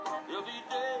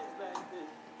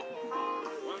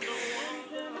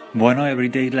Bueno,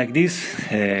 Everyday Like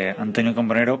This, Antonio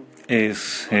Cambronero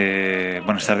es...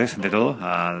 buenas tardes, ante todo,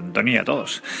 a Antonio y a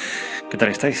todos. ¿Qué tal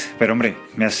estáis? Pero hombre,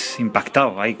 me has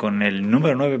impactado ahí con el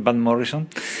número 9, Van Morrison.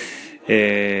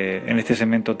 En este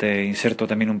segmento te inserto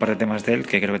también un par de temas de él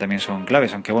que creo que también son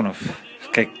claves, aunque bueno, es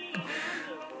que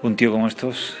un tío como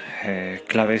estos,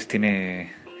 claves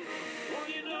tiene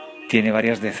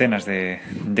varias decenas de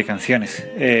canciones.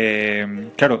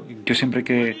 Claro, yo siempre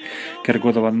que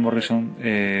recuerdo Van Morrison,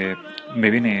 me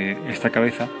viene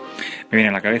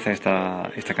a la cabeza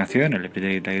esta canción, el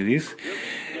Everyday Like This,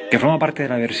 que forma parte de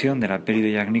la versión de la peli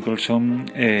de Jack Nicholson,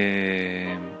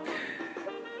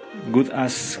 Good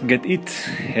as Get It,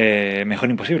 Mejor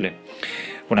Imposible.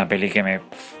 Una peli que me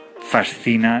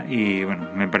fascina y bueno,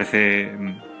 me parece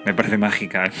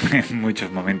mágica en muchos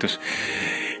momentos.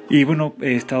 Y bueno,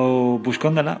 he estado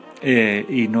buscándola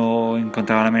y no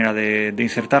encontraba la manera de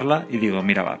insertarla y digo,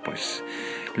 mira, va, pues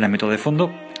la meto de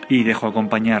fondo y dejo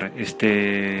acompañar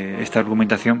esta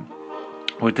argumentación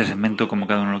o este segmento, como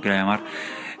cada uno lo quiera llamar,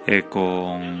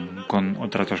 con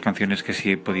otras dos canciones que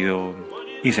sí he podido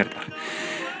insertar.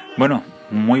 Bueno,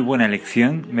 muy buena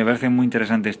elección, me parece muy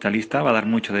interesante esta lista, va a dar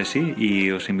mucho de sí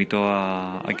y os invito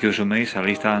a que os suméis a la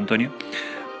lista de Antonio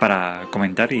para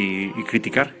comentar y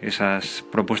criticar esas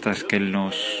propuestas que él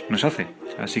nos hace.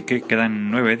 Así que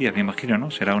quedan 9 días, me imagino,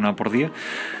 ¿no? Será una por día.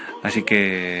 Así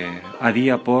que a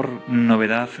día por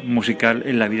novedad musical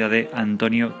en la vida de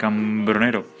Antonio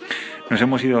Cambronero. Nos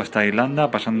hemos ido hasta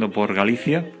Irlanda, pasando por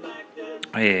Galicia.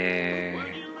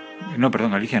 No,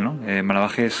 perdón, Galicia, ¿no?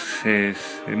 Malavaje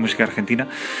es música argentina.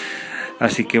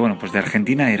 Así que bueno, pues de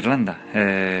Argentina a Irlanda.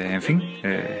 En fin,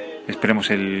 esperemos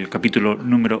el capítulo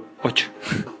número 8.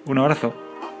 Un abrazo.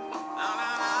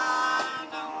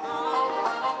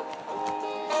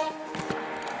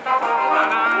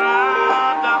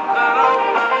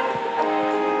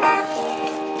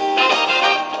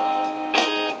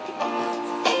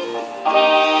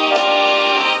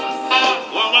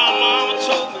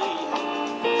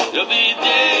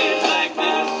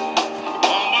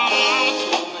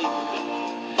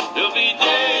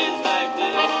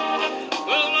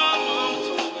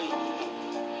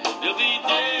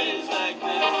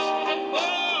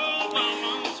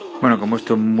 Bueno, como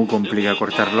esto es muy complicado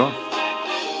cortarlo,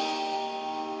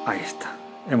 ahí está,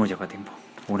 hemos llegado a tiempo.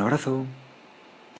 Un abrazo.